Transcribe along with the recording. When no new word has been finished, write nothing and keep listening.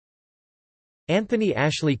Anthony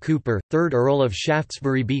Ashley Cooper, 3rd Earl of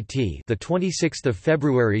Shaftesbury BT, the 26th of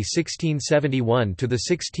February 1671 to the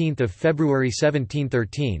 16th of February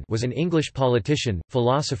 1713, was an English politician,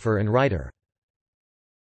 philosopher and writer.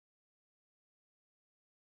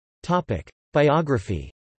 Topic: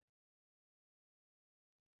 Biography.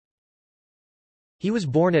 He was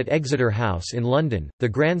born at Exeter House in London, the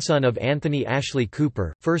grandson of Anthony Ashley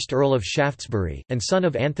Cooper, 1st Earl of Shaftesbury, and son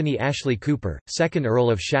of Anthony Ashley Cooper, 2nd Earl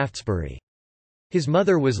of Shaftesbury. His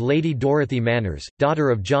mother was Lady Dorothy Manners, daughter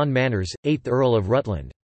of John Manners, 8th Earl of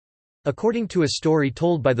Rutland. According to a story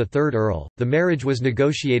told by the 3rd Earl, the marriage was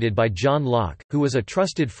negotiated by John Locke, who was a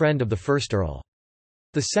trusted friend of the 1st Earl.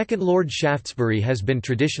 The 2nd Lord Shaftesbury has been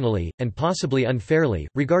traditionally, and possibly unfairly,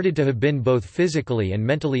 regarded to have been both physically and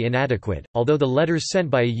mentally inadequate, although the letters sent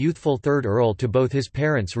by a youthful 3rd Earl to both his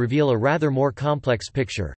parents reveal a rather more complex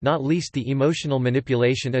picture, not least the emotional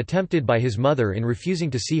manipulation attempted by his mother in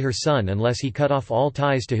refusing to see her son unless he cut off all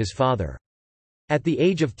ties to his father. At the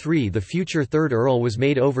age of 3, the future 3rd Earl was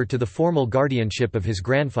made over to the formal guardianship of his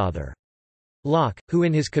grandfather. Locke, who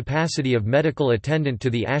in his capacity of medical attendant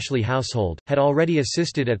to the Ashley household, had already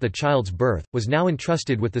assisted at the child's birth, was now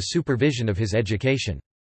entrusted with the supervision of his education.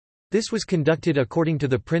 This was conducted according to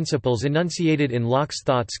the principles enunciated in Locke's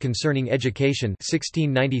Thoughts Concerning Education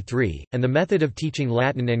 1693, and the method of teaching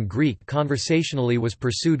Latin and Greek conversationally was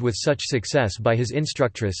pursued with such success by his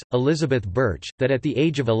instructress, Elizabeth Birch, that at the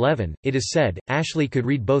age of 11, it is said, Ashley could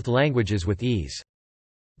read both languages with ease.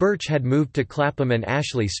 Birch had moved to Clapham and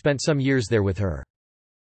Ashley spent some years there with her.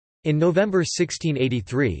 In November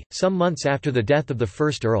 1683, some months after the death of the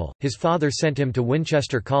 1st Earl, his father sent him to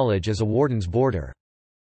Winchester College as a warden's boarder.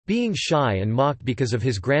 Being shy and mocked because of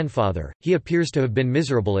his grandfather, he appears to have been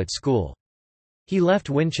miserable at school. He left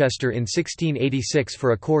Winchester in 1686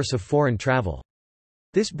 for a course of foreign travel.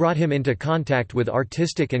 This brought him into contact with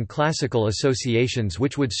artistic and classical associations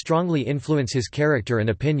which would strongly influence his character and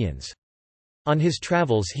opinions. On his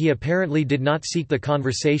travels he apparently did not seek the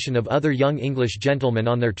conversation of other young English gentlemen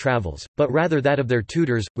on their travels, but rather that of their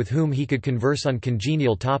tutors, with whom he could converse on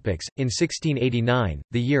congenial topics. In 1689,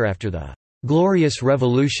 the year after the "Glorious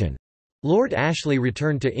Revolution", Lord Ashley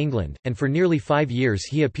returned to England, and for nearly 5 years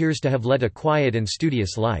he appears to have led a quiet and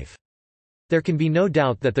studious life. There can be no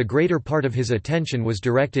doubt that the greater part of his attention was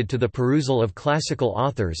directed to the perusal of classical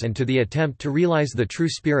authors and to the attempt to realize the true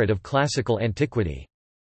spirit of classical antiquity.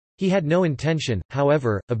 He had no intention,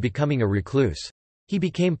 however, of becoming a recluse. He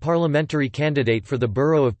became parliamentary candidate for the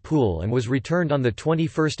borough of Poole and was returned on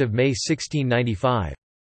 21 May 1695.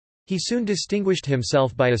 He soon distinguished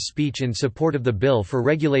himself by a speech in support of the bill for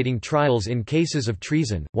regulating trials in cases of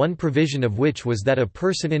treason, one provision of which was that a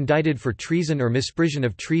person indicted for treason or misprision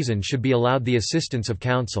of treason should be allowed the assistance of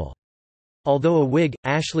counsel. Although a Whig,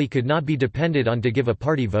 Ashley could not be depended on to give a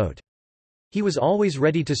party vote. He was always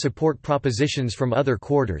ready to support propositions from other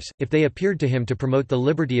quarters, if they appeared to him to promote the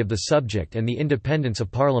liberty of the subject and the independence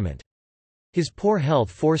of Parliament. His poor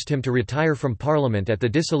health forced him to retire from Parliament at the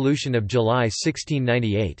dissolution of July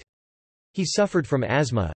 1698. He suffered from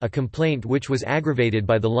asthma, a complaint which was aggravated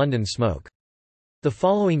by the London smoke. The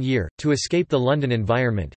following year, to escape the London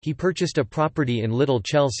environment, he purchased a property in Little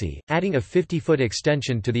Chelsea, adding a 50-foot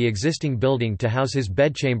extension to the existing building to house his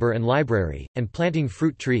bedchamber and library, and planting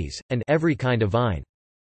fruit trees, and every kind of vine.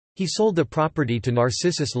 He sold the property to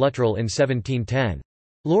Narcissus Luttrell in 1710.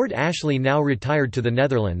 Lord Ashley now retired to the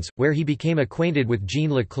Netherlands, where he became acquainted with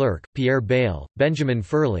Jean Leclerc, Pierre Bayle, Benjamin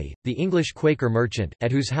Furley, the English Quaker merchant,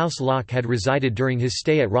 at whose house Locke had resided during his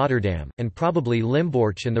stay at Rotterdam, and probably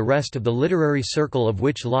Limborch and the rest of the literary circle of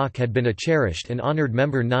which Locke had been a cherished and honoured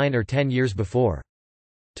member 9 or 10 years before.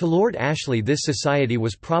 To Lord Ashley this society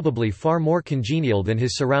was probably far more congenial than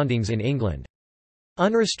his surroundings in England.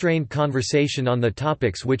 Unrestrained conversation on the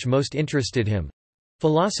topics which most interested him,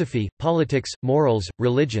 philosophy, politics, morals,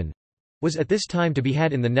 religion, was at this time to be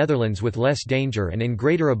had in the Netherlands with less danger and in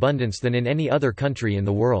greater abundance than in any other country in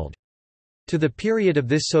the world. To the period of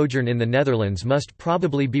this sojourn in the Netherlands must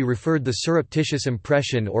probably be referred the surreptitious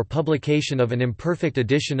impression or publication of an imperfect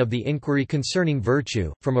edition of the Inquiry Concerning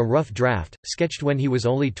Virtue, from a rough draft, sketched when he was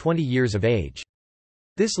only 20 years of age.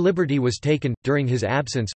 This liberty was taken, during his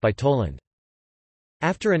absence, by Toland.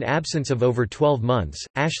 After an absence of over 12 months,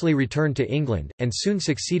 Ashley returned to England, and soon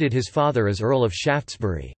succeeded his father as Earl of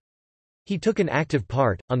Shaftesbury. He took an active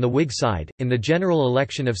part, on the Whig side, in the general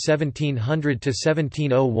election of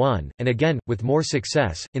 1700–1701, and again, with more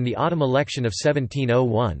success, in the autumn election of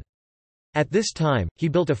 1701. At this time, he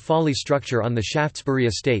built a folly structure on the Shaftesbury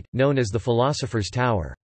estate, known as the Philosopher's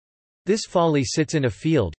Tower. This folly sits in a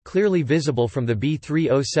field, clearly visible from the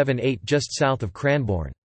B3078 just south of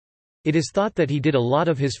Cranbourne. It is thought that he did a lot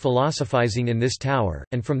of his philosophizing in this tower,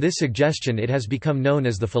 and from this suggestion it has become known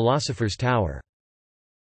as the Philosopher's Tower.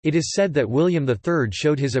 It is said that William III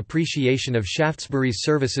showed his appreciation of Shaftesbury's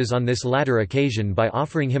services on this latter occasion by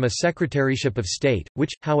offering him a secretaryship of state,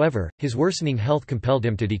 which, however, his worsening health compelled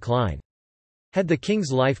him to decline. Had the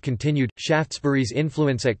king's life continued, Shaftesbury's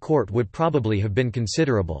influence at court would probably have been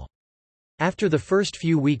considerable. After the first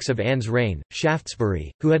few weeks of Anne's reign,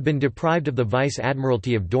 Shaftesbury, who had been deprived of the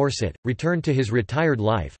Vice-Admiralty of Dorset, returned to his retired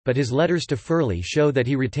life, but his letters to Furley show that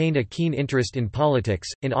he retained a keen interest in politics.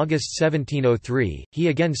 In August 1703, he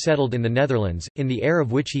again settled in the Netherlands, in the air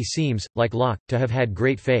of which he seems, like Locke, to have had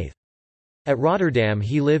great faith. At Rotterdam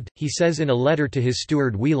he lived, he says in a letter to his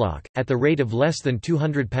steward Wheelock, at the rate of less than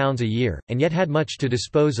 £200 a year, and yet had much to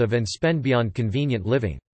dispose of and spend beyond convenient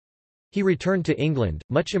living. He returned to England,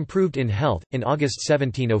 much improved in health, in August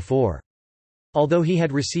 1704. Although he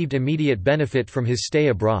had received immediate benefit from his stay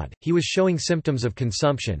abroad, he was showing symptoms of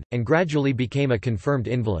consumption, and gradually became a confirmed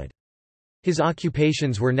invalid. His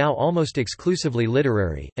occupations were now almost exclusively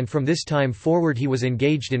literary, and from this time forward he was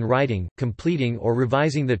engaged in writing, completing or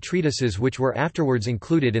revising the treatises which were afterwards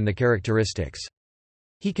included in the Characteristics.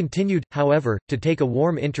 He continued, however, to take a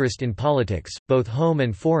warm interest in politics, both home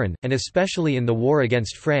and foreign, and especially in the war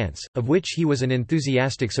against France, of which he was an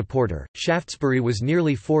enthusiastic supporter. Shaftesbury was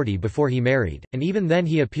nearly 40 before he married, and even then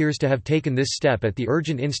he appears to have taken this step at the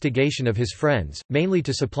urgent instigation of his friends, mainly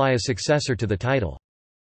to supply a successor to the title.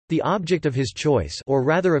 The object of his choice, or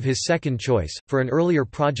rather of his second choice, for an earlier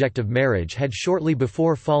project of marriage had shortly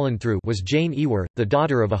before fallen through, was Jane Ewer, the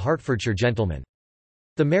daughter of a Hertfordshire gentleman.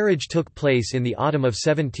 The marriage took place in the autumn of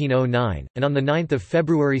 1709, and on 9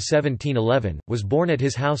 February 1711, was born at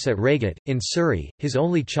his house at Reigate, in Surrey, his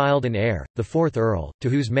only child and heir, the fourth Earl, to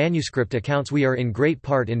whose manuscript accounts we are in great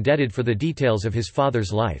part indebted for the details of his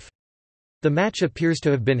father's life. The match appears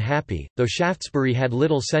to have been happy, though Shaftesbury had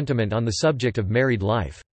little sentiment on the subject of married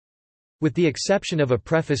life. With the exception of a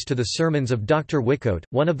preface to the sermons of Dr. Wicote,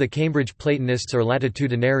 one of the Cambridge Platonists or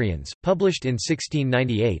Latitudinarians, published in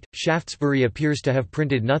 1698, Shaftesbury appears to have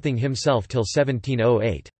printed nothing himself till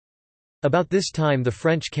 1708. About this time the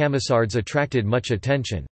French Camisards attracted much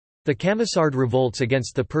attention. The Camisard revolts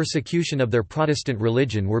against the persecution of their Protestant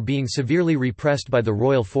religion were being severely repressed by the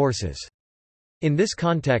royal forces. In this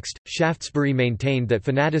context, Shaftesbury maintained that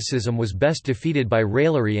fanaticism was best defeated by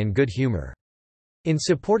raillery and good humour. In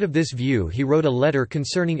support of this view he wrote a letter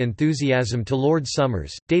concerning enthusiasm to Lord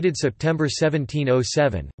Somers, dated September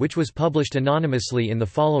 1707, which was published anonymously in the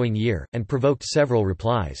following year, and provoked several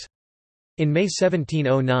replies. In May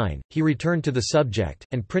 1709, he returned to the subject,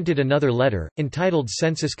 and printed another letter, entitled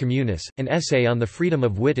Sensus Communis, an essay on the freedom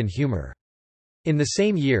of wit and humour. In the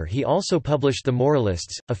same year he also published The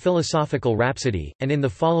Moralists, a philosophical rhapsody, and in the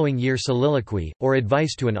following year Soliloquy, or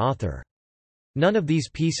Advice to an Author. None of these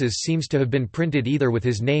pieces seems to have been printed either with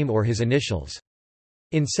his name or his initials.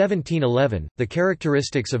 In 1711, The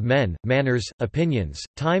Characteristics of Men, Manners, Opinions,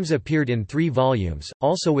 Times appeared in 3 volumes,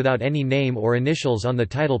 also without any name or initials on the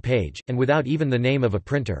title page, and without even the name of a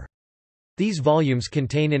printer. These volumes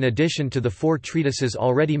contain, in addition to the 4 treatises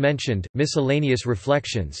already mentioned, Miscellaneous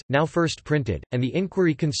Reflections, now first printed, and the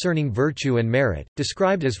Inquiry Concerning Virtue and Merit,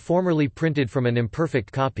 described as formerly printed from an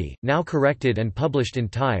imperfect copy, now corrected and published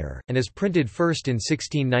entire, and as printed first in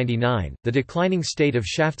 1699. The declining state of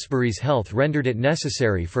Shaftesbury's health rendered it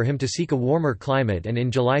necessary for him to seek a warmer climate, and in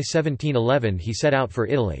July 1711 he set out for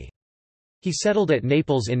Italy. He settled at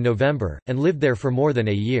Naples in November, and lived there for more than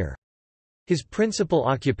a year. His principal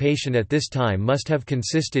occupation at this time must have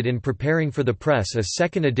consisted in preparing for the press a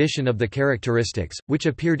second edition of the Characteristics, which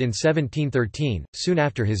appeared in 1713, soon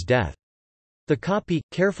after his death. The copy,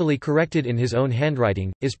 carefully corrected in his own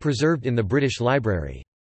handwriting, is preserved in the British Library.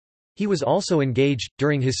 He was also engaged,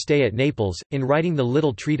 during his stay at Naples, in writing the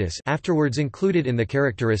little treatise afterwards included in the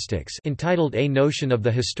Characteristics entitled A Notion of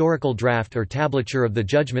the Historical Draft or Tablature of the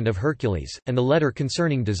Judgment of Hercules, and the letter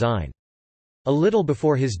concerning design. A little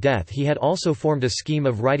before his death he had also formed a scheme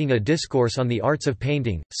of writing a discourse on the arts of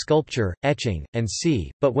painting, sculpture, etching, and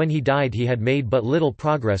but when he died he had made but little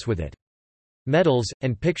progress with it. Medals,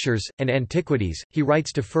 and pictures, and antiquities, he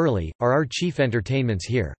writes to Furley, are our chief entertainments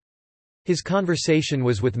here. His conversation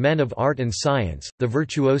was with men of art and science, the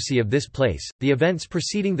virtuosi of this place. The events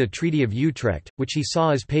preceding the Treaty of Utrecht, which he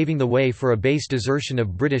saw as paving the way for a base desertion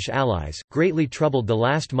of British allies, greatly troubled the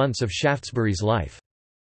last months of Shaftesbury's life.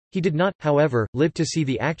 He did not, however, live to see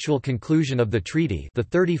the actual conclusion of the treaty, the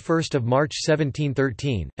 31st of March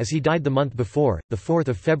 1713, as he died the month before, the 4th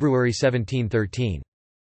of February 1713.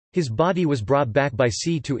 His body was brought back by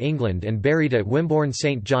sea to England and buried at Wimborne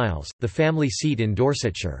St Giles, the family seat in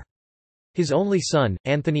Dorsetshire. His only son,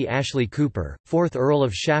 Anthony Ashley Cooper, 4th Earl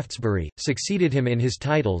of Shaftesbury, succeeded him in his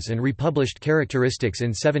titles and republished Characteristics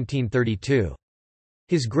in 1732.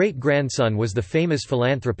 His great-grandson was the famous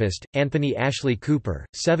philanthropist, Anthony Ashley Cooper,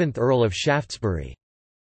 7th Earl of Shaftesbury.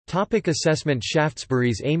 Topic assessment.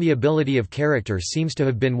 Shaftesbury's amiability of character seems to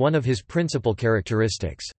have been one of his principal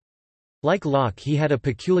characteristics. Like Locke, he had a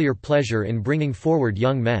peculiar pleasure in bringing forward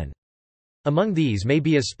young men. Among these may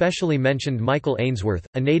be especially mentioned Michael Ainsworth,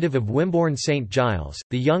 a native of Wimborne St Giles,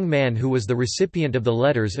 the young man who was the recipient of the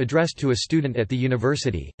letters addressed to a student at the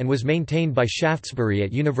university, and was maintained by Shaftesbury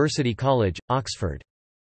at University College, Oxford.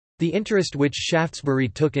 The interest which Shaftesbury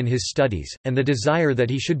took in his studies, and the desire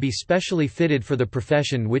that he should be specially fitted for the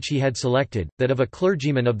profession which he had selected, that of a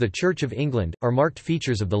clergyman of the Church of England, are marked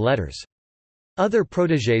features of the letters. Other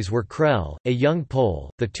protégés were Crell, a young Pole,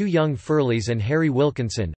 the two young Furleys and Harry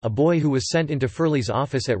Wilkinson, a boy who was sent into Furley's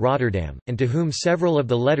office at Rotterdam, and to whom several of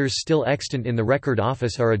the letters still extant in the Record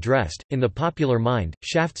Office are addressed. In the popular mind,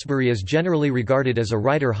 Shaftesbury is generally regarded as a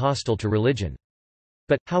writer hostile to religion.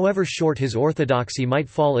 But, however short his orthodoxy might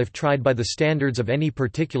fall if tried by the standards of any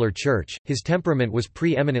particular church, his temperament was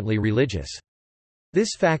pre-eminently religious.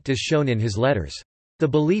 This fact is shown in his letters. The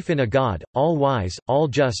belief in a God, all-wise,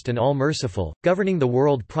 all-just and all-merciful, governing the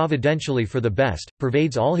world providentially for the best,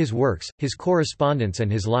 pervades all his works, his correspondence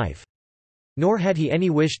and his life. Nor had he any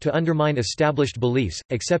wish to undermine established beliefs,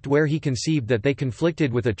 except where he conceived that they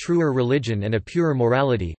conflicted with a truer religion and a purer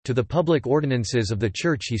morality. To the public ordinances of the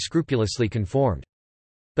Church he scrupulously conformed.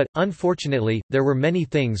 But, unfortunately, there were many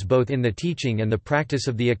things both in the teaching and the practice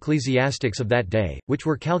of the ecclesiastics of that day, which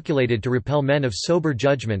were calculated to repel men of sober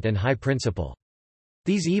judgment and high principle.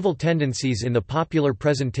 These evil tendencies in the popular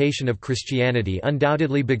presentation of Christianity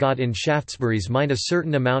undoubtedly begot in Shaftesbury's mind a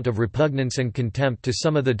certain amount of repugnance and contempt to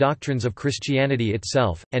some of the doctrines of Christianity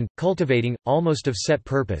itself, and, cultivating, almost of set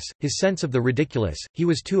purpose, his sense of the ridiculous, he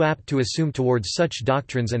was too apt to assume towards such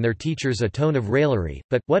doctrines and their teachers a tone of raillery.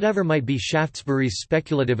 But, whatever might be Shaftesbury's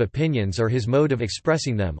speculative opinions or his mode of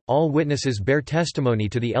expressing them, all witnesses bear testimony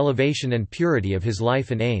to the elevation and purity of his life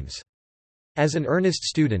and aims. As an earnest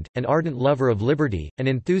student, an ardent lover of liberty, an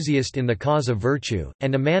enthusiast in the cause of virtue,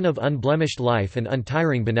 and a man of unblemished life and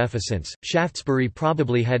untiring beneficence, Shaftesbury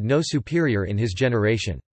probably had no superior in his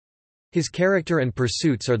generation. His character and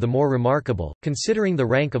pursuits are the more remarkable, considering the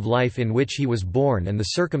rank of life in which he was born and the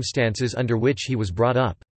circumstances under which he was brought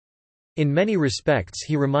up. In many respects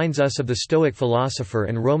he reminds us of the Stoic philosopher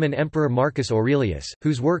and Roman Emperor Marcus Aurelius,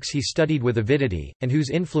 whose works he studied with avidity, and whose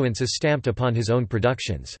influence is stamped upon his own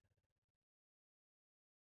productions.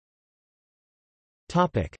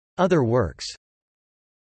 Other works.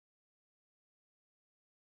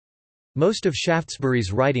 Most of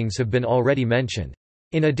Shaftesbury's writings have been already mentioned.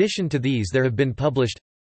 In addition to these there have been published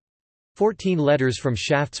 14 letters from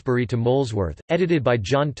Shaftesbury to Molesworth, edited by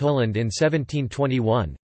John Toland in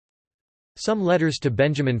 1721. Some letters to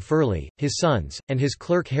Benjamin Furley, his sons, and his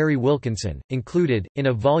clerk Harry Wilkinson, included, in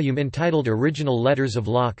a volume entitled Original Letters of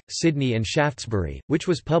Locke, Sidney and Shaftesbury, which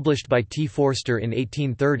was published by T. Forster in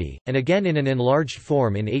 1830, and again in an enlarged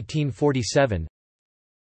form in 1847.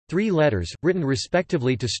 3 letters, written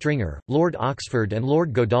respectively to Stringer, Lord Oxford and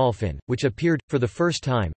Lord Godolphin, which appeared, for the first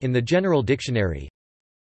time, in the General Dictionary.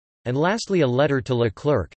 And lastly a letter to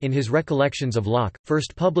Leclerc, in his Recollections of Locke,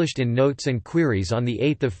 first published in Notes and Queries on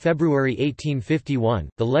 8 February 1851.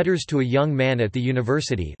 The letters to a young man at the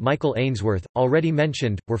university, Michael Ainsworth, already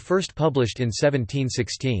mentioned, were first published in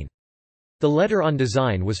 1716. The letter on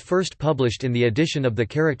design was first published in the edition of the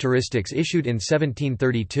Characteristics issued in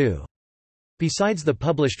 1732. Besides the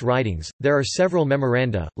published writings, there are several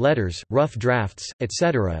memoranda, letters, rough drafts,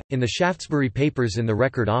 etc., in the Shaftesbury papers in the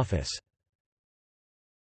Record Office.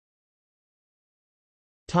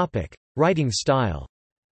 Writing style.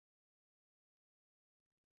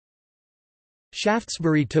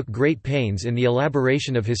 Shaftesbury took great pains in the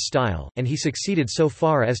elaboration of his style, and he succeeded so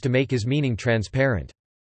far as to make his meaning transparent.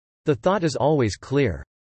 The thought is always clear.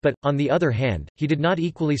 But, on the other hand, he did not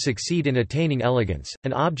equally succeed in attaining elegance,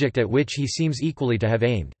 an object at which he seems equally to have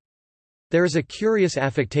aimed. There is a curious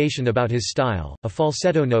affectation about his style, a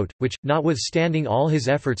falsetto note, which, notwithstanding all his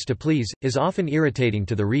efforts to please, is often irritating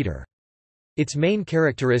to the reader. Its main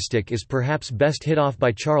characteristic is perhaps best hit off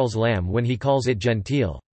by Charles Lamb when he calls it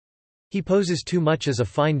genteel. He poses too much as a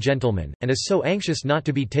fine gentleman, and is so anxious not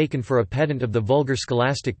to be taken for a pedant of the vulgar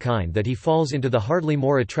scholastic kind that he falls into the hardly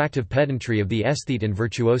more attractive pedantry of the aesthete and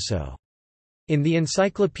virtuoso. In the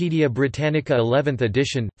Encyclopaedia Britannica 11th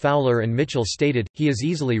edition, Fowler and Mitchell stated, he is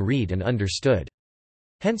easily read and understood.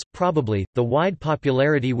 Hence, probably, the wide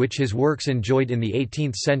popularity which his works enjoyed in the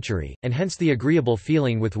 18th century, and hence the agreeable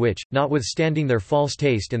feeling with which, notwithstanding their false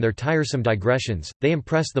taste and their tiresome digressions, they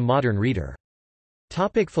impress the modern reader.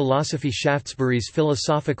 Philosophy. Shaftesbury's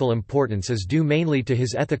philosophical importance is due mainly to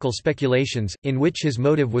his ethical speculations, in which his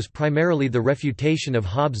motive was primarily the refutation of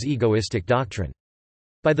Hobbes' egoistic doctrine.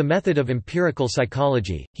 By the method of empirical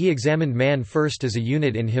psychology, he examined man first as a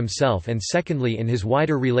unit in himself and secondly in his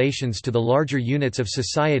wider relations to the larger units of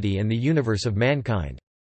society and the universe of mankind.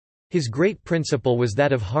 His great principle was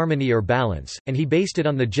that of harmony or balance, and he based it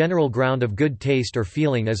on the general ground of good taste or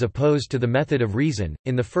feeling as opposed to the method of reason.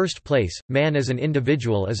 In the first place, man as an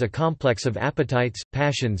individual is a complex of appetites,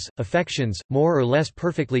 passions, affections, more or less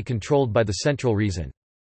perfectly controlled by the central reason.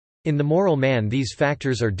 In the moral man these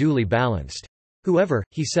factors are duly balanced. Whoever,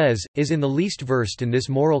 he says, is in the least versed in this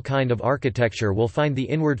moral kind of architecture will find the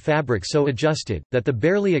inward fabric so adjusted, that the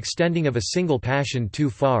barely extending of a single passion too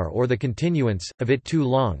far or the continuance of it too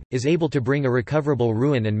long, is able to bring irrecoverable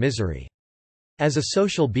ruin and misery. As a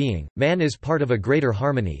social being, man is part of a greater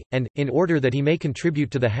harmony, and, in order that he may contribute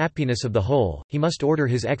to the happiness of the whole, he must order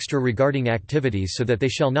his extra-regarding activities so that they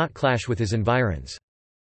shall not clash with his environs.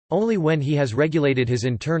 Only when he has regulated his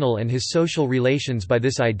internal and his social relations by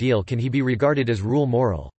this ideal can he be regarded as rule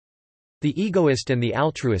moral. The egoist and the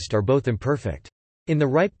altruist are both imperfect. In the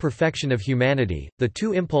ripe perfection of humanity, the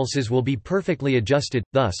two impulses will be perfectly adjusted.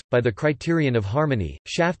 Thus, by the criterion of harmony,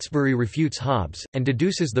 Shaftesbury refutes Hobbes, and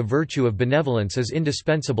deduces the virtue of benevolence as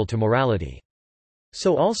indispensable to morality.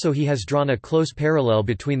 So also he has drawn a close parallel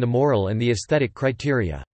between the moral and the aesthetic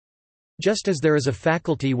criteria. Just as there is a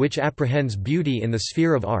faculty which apprehends beauty in the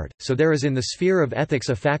sphere of art, so there is in the sphere of ethics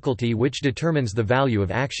a faculty which determines the value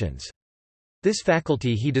of actions. This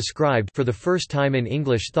faculty he described for the first time in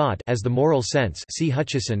English thought as the moral sense, see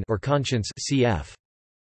Hutcheson, or conscience, cf.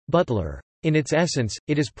 Butler. In its essence,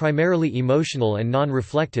 it is primarily emotional and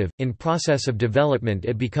non-reflective. In process of development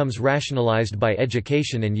it becomes rationalized by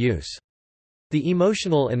education and use. The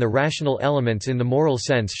emotional and the rational elements in the moral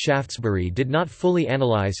sense Shaftesbury did not fully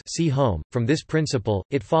analyze, see Home. From this principle,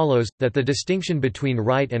 it follows, that the distinction between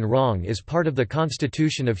right and wrong is part of the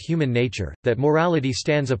constitution of human nature, that morality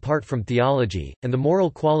stands apart from theology, and the moral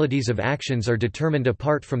qualities of actions are determined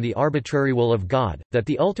apart from the arbitrary will of God, that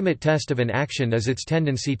the ultimate test of an action is its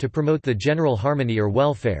tendency to promote the general harmony or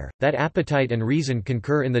welfare, that appetite and reason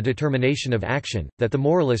concur in the determination of action, that the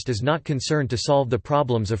moralist is not concerned to solve the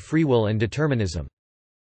problems of free will and determinism.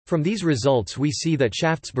 From these results we see that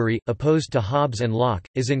Shaftesbury, opposed to Hobbes and Locke,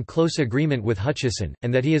 is in close agreement with Hutcheson,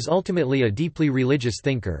 and that he is ultimately a deeply religious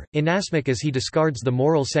thinker, inasmuch as he discards the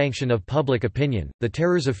moral sanction of public opinion, the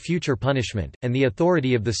terrors of future punishment, and the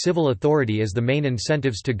authority of the civil authority as the main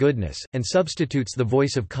incentives to goodness, and substitutes the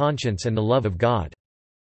voice of conscience and the love of God.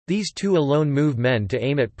 These two alone move men to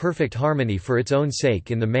aim at perfect harmony for its own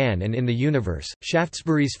sake in the man and in the universe.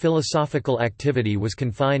 Shaftesbury's philosophical activity was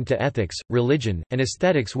confined to ethics, religion, and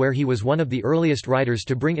aesthetics, where he was one of the earliest writers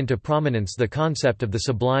to bring into prominence the concept of the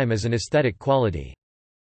sublime as an aesthetic quality.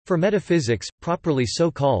 For metaphysics, properly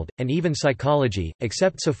so called, and even psychology,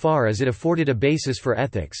 except so far as it afforded a basis for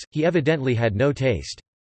ethics, he evidently had no taste.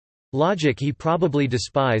 Logic he probably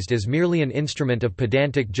despised as merely an instrument of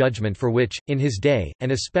pedantic judgment for which, in his day,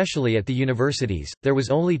 and especially at the universities, there was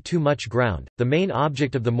only too much ground. The main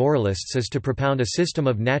object of the moralists is to propound a system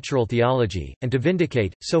of natural theology, and to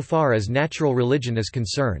vindicate, so far as natural religion is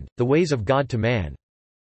concerned, the ways of God to man.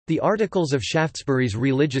 The articles of Shaftesbury's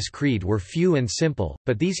religious creed were few and simple,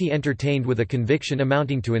 but these he entertained with a conviction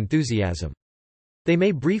amounting to enthusiasm. They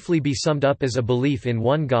may briefly be summed up as a belief in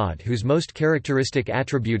one God whose most characteristic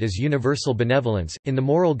attribute is universal benevolence, in the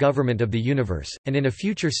moral government of the universe, and in a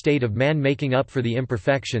future state of man making up for the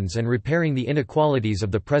imperfections and repairing the inequalities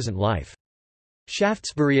of the present life.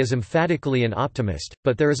 Shaftesbury is emphatically an optimist,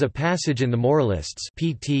 but there is a passage in the Moralists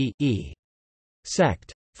pt.e.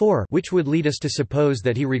 sect. 4 which would lead us to suppose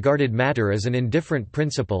that he regarded matter as an indifferent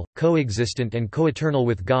principle, coexistent and coeternal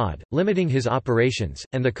with God, limiting his operations,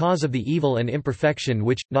 and the cause of the evil and imperfection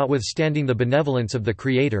which, notwithstanding the benevolence of the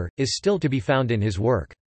Creator, is still to be found in his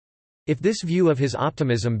work. If this view of his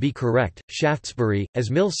optimism be correct, Shaftesbury, as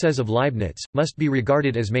Mill says of Leibniz, must be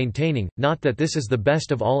regarded as maintaining, not that this is the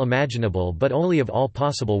best of all imaginable but only of all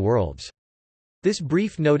possible worlds. This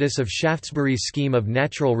brief notice of Shaftesbury's scheme of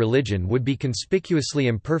natural religion would be conspicuously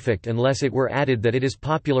imperfect unless it were added that it is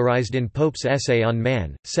popularized in Pope's Essay on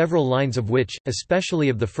Man, several lines of which, especially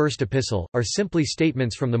of the first epistle, are simply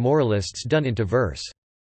statements from the moralists done into verse.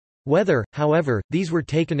 Whether, however, these were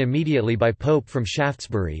taken immediately by Pope from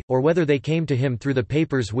Shaftesbury, or whether they came to him through the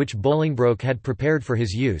papers which Bolingbroke had prepared for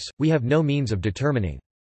his use, we have no means of determining.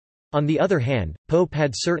 On the other hand, Pope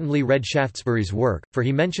had certainly read Shaftesbury's work, for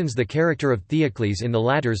he mentions the character of Theocles in the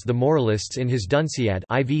latter's The Moralists in his Dunciad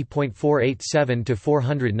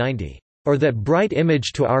IV.487–490. Or that bright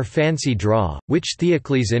image to our fancy draw, which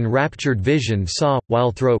Theocles in raptured vision saw,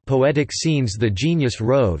 while thro' poetic scenes the genius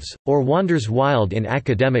roves, or wanders wild in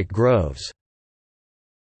academic groves."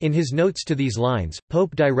 In his notes to these lines,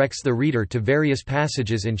 Pope directs the reader to various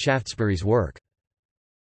passages in Shaftesbury's work.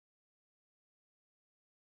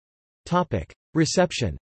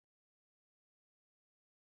 Reception.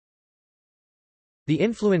 The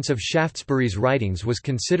influence of Shaftesbury's writings was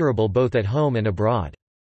considerable both at home and abroad.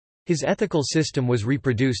 His ethical system was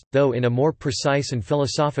reproduced, though in a more precise and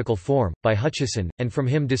philosophical form, by Hutcheson, and from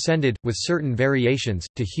him descended, with certain variations,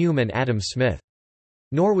 to Hume and Adam Smith.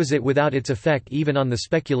 Nor was it without its effect even on the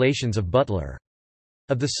speculations of Butler.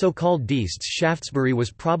 Of the so-called deists, Shaftesbury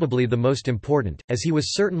was probably the most important, as he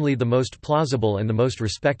was certainly the most plausible and the most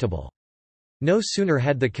respectable. No sooner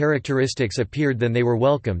had the characteristics appeared than they were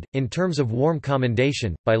welcomed, in terms of warm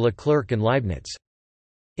commendation, by Leclerc and Leibniz.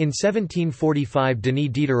 In 1745 Denis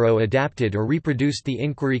Diderot adapted or reproduced the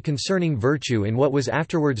inquiry concerning virtue in what was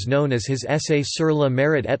afterwards known as his Essai sur le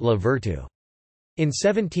mérite et la vertu. In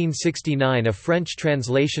 1769 a French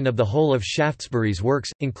translation of the whole of Shaftesbury's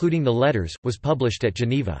works, including the letters, was published at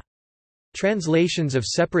Geneva. Translations of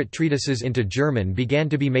separate treatises into German began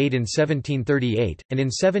to be made in 1738, and in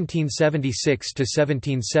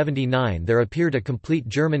 1776–1779 there appeared a complete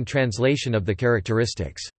German translation of the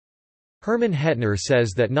Characteristics. Hermann Hettner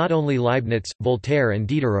says that not only Leibniz, Voltaire and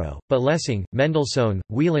Diderot, but Lessing, Mendelssohn,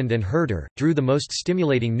 Wieland and Herder, drew the most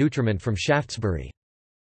stimulating nutriment from Shaftesbury.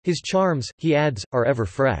 His charms, he adds, are ever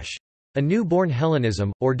fresh. A new-born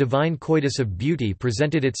Hellenism, or divine coitus of beauty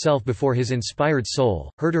presented itself before his inspired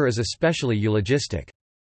soul. Herder is especially eulogistic.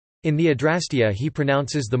 In the Adrastia he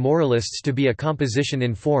pronounces the Moralists to be a composition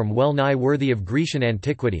in form well nigh worthy of Grecian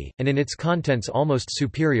antiquity, and in its contents almost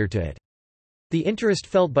superior to it. The interest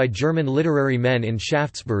felt by German literary men in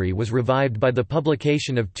Shaftesbury was revived by the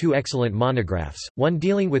publication of two excellent monographs, one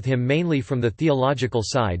dealing with him mainly from the theological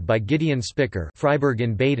side by Gideon Spicker, Freiburg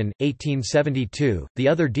in Baden, 1872, the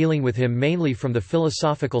other dealing with him mainly from the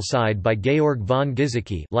philosophical side by Georg von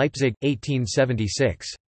Gizicki, Leipzig, 1876.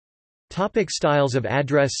 Styles of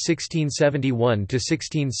address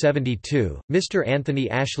 1671–1672, Mr.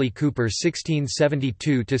 Anthony Ashley Cooper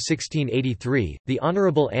 1672–1683, The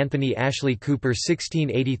Honourable Anthony Ashley Cooper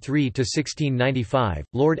 1683–1695,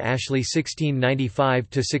 Lord Ashley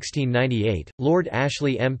 1695–1698, Lord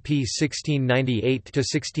Ashley MP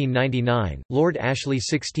 1698–1699, Lord Ashley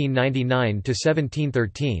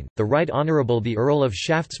 1699–1713, The Right Honourable the Earl of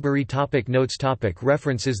Shaftesbury. Notes.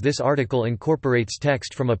 References. This article incorporates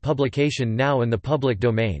text from a publication now in the public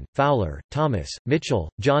domain. Fowler, Thomas, Mitchell,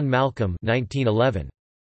 John Malcolm 1911.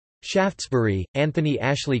 Shaftesbury, Anthony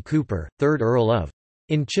Ashley Cooper, 3rd Earl of.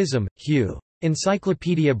 In Chisholm, Hugh.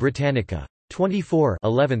 Encyclopædia Britannica. 24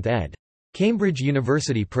 11th ed. Cambridge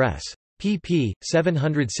University Press. pp.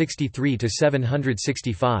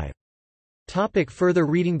 763–765. Further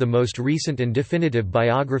reading. The most recent and definitive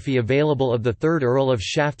biography available of the 3rd Earl of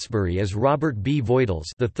Shaftesbury is Robert B. Voytles,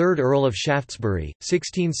 the 3rd Earl of Shaftesbury,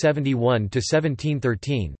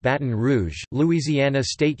 1671–1713, Baton Rouge, Louisiana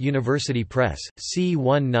State University Press, C.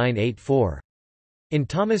 1984. In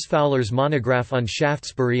Thomas Fowler's monograph on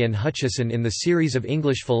Shaftesbury and Hutcheson in the Series of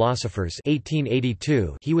English Philosophers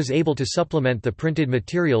 1882, he was able to supplement the printed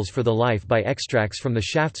materials for the life by extracts from the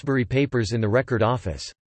Shaftesbury papers in the Record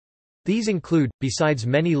Office. These include, besides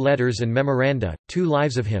many letters and memoranda, 2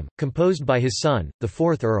 lives of him, composed by his son, the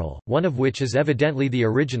 4th Earl, one of which is evidently the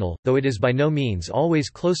original, though it is by no means always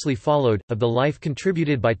closely followed, of the life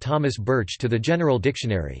contributed by Thomas Birch to the General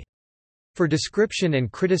Dictionary. For description and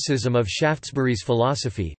criticism of Shaftesbury's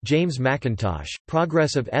philosophy, James Mackintosh,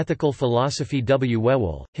 Progress of Ethical Philosophy W.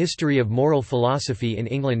 Whewell, History of Moral Philosophy in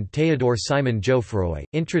England Theodore Simon Geoffroy,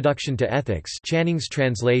 Introduction to Ethics Channing's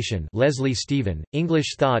translation Leslie Stephen,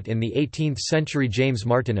 English Thought in the 18th Century James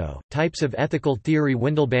Martineau, Types of Ethical Theory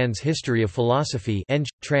Windelband's History of Philosophy Eng.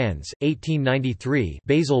 Trans. 1893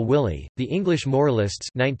 Basil Willey, The English Moralists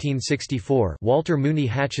 1964 Walter Mooney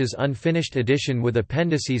Hatch's unfinished edition with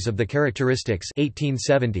appendices of the Characteristics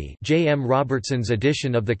 1870, J. M. Robertson's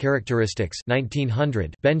edition of the Characteristics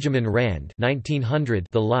 1900, Benjamin Rand 1900,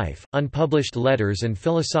 The Life, Unpublished Letters and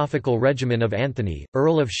Philosophical Regimen of Anthony,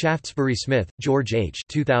 Earl of Shaftesbury Smith, George H.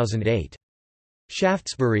 2008.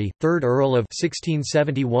 Shaftesbury, 3rd Earl of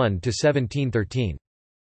 1671–1713.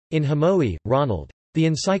 In Hamowy, Ronald. The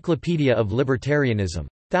Encyclopedia of Libertarianism.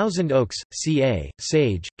 Thousand Oaks, CA,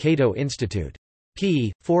 Sage, Cato Institute.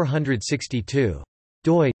 p. 462.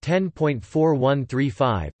 doi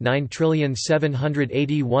 10.4135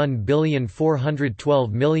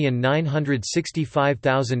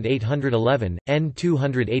 9781412965811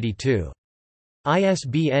 N282.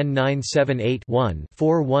 ISBN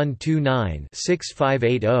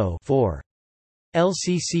 978-1-4129-6580-4.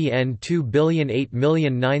 LCCN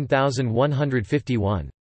 2008009151.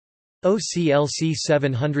 OCLC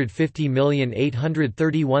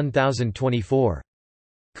 750831024.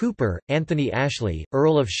 Cooper, Anthony Ashley,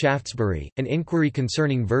 Earl of Shaftesbury, An Inquiry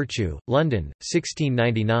Concerning Virtue, London,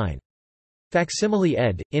 1699. Facsimile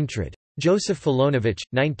ed. Intrad. Joseph Filonovich,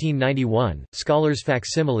 1991, Scholars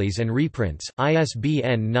Facsimiles and Reprints,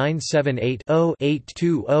 ISBN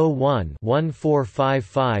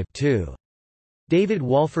 978-0-8201-1455-2. David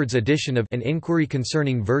Walford's edition of An Inquiry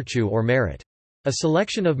Concerning Virtue or Merit. A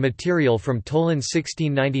selection of material from Toland's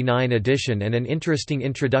 1699 edition and an interesting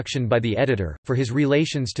introduction by the editor, for his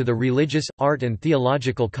relations to the religious, art and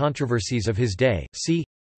theological controversies of his day. See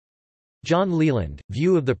John Leland,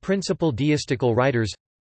 View of the Principal Deistical Writers.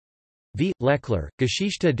 V. Leckler,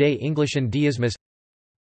 Geschichte des englischen Deismus.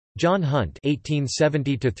 John Hunt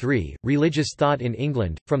 1870–3, Religious Thought in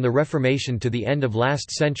England, from the Reformation to the End of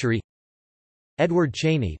Last Century. Edward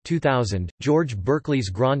Cheney 2000, George Berkeley's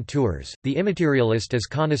Grand Tours, The Immaterialist as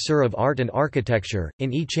Connoisseur of Art and Architecture,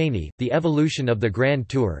 in E. Cheney, The Evolution of the Grand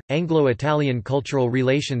Tour, Anglo-Italian Cultural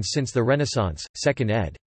Relations Since the Renaissance, 2nd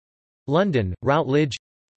ed. London, Routledge.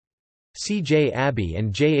 C. J. Abbey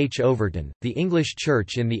and J. H. Overton, The English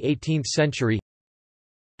Church in the 18th Century.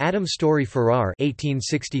 Adam Story Farrar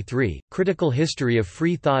 1863, Critical History of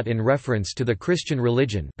Free Thought in Reference to the Christian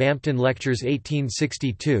Religion, Bampton Lectures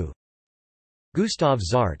 1862. Gustav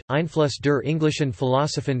Zart, Einfluss der englischen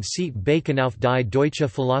Philosophen seit Bacon auf die deutsche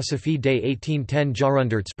Philosophie des 1810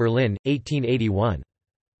 Jahrhunderts, Berlin, 1881.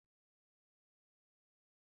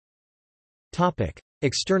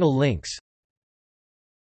 External links.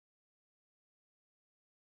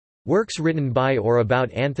 Works written by or about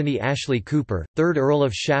Anthony Ashley Cooper, 3rd Earl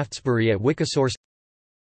of Shaftesbury at Wikisource.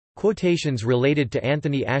 Quotations related to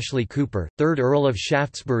Anthony Ashley Cooper, 3rd Earl of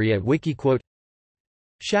Shaftesbury at Wikiquote.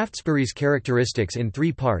 Shaftesbury's characteristics in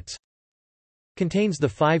 3 parts. Contains the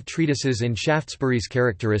 5 treatises in Shaftesbury's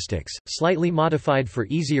characteristics, slightly modified for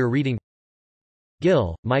easier reading.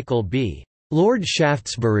 Gill, Michael B. Lord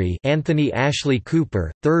Shaftesbury, Anthony Ashley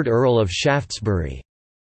Cooper, 3rd Earl of Shaftesbury.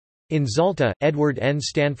 In Zalta, Edward N.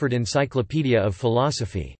 Stanford Encyclopedia of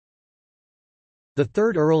Philosophy. The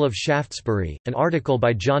 3rd Earl of Shaftesbury, an article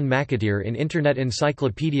by John McAteer in Internet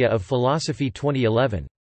Encyclopedia of Philosophy 2011.